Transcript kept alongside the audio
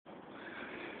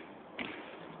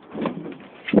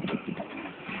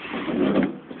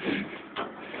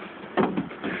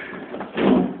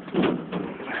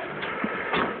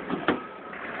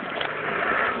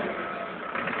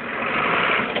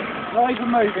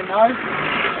moving now.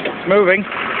 It's moving.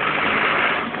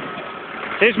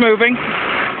 It is moving.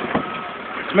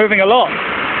 It's moving a lot.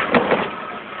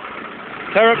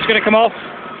 Turret's going to come off.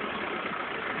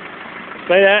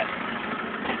 Stay there.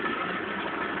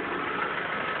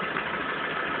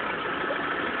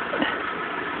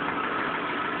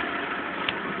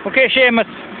 Okay, Seamus.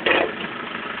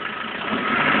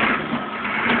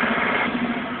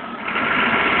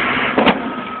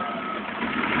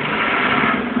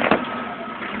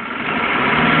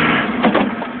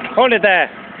 Hold it there.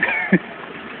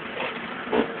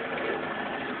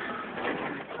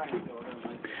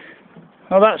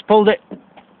 Oh, that's pulled it.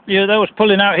 Yeah, that was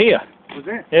pulling out here. Was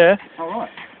it? Yeah. Alright.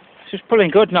 It's just pulling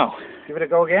good now. Give it a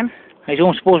go again. I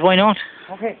don't suppose why not.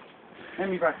 Okay. Let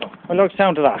me back up. I like the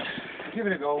sound of that. Give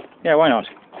it a go. Yeah, why not?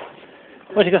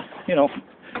 What you got? You know,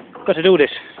 got to do this.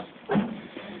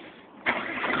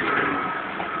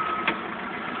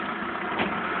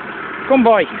 Come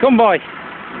boy, come boy,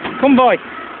 come boy,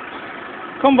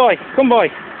 come boy, come boy.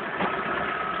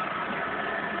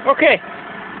 Okay.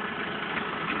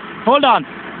 Hold on.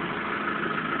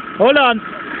 Hold on.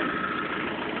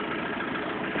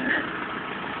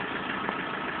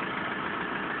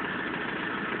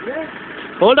 Yeah.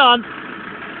 Hold on.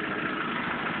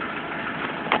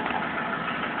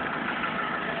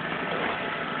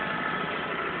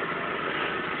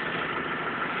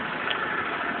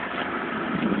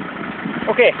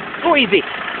 Okay, go easy.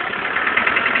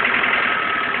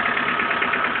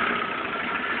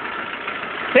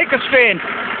 Take a strain.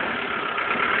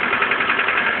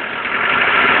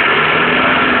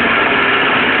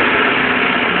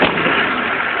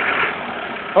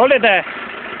 Hold it there.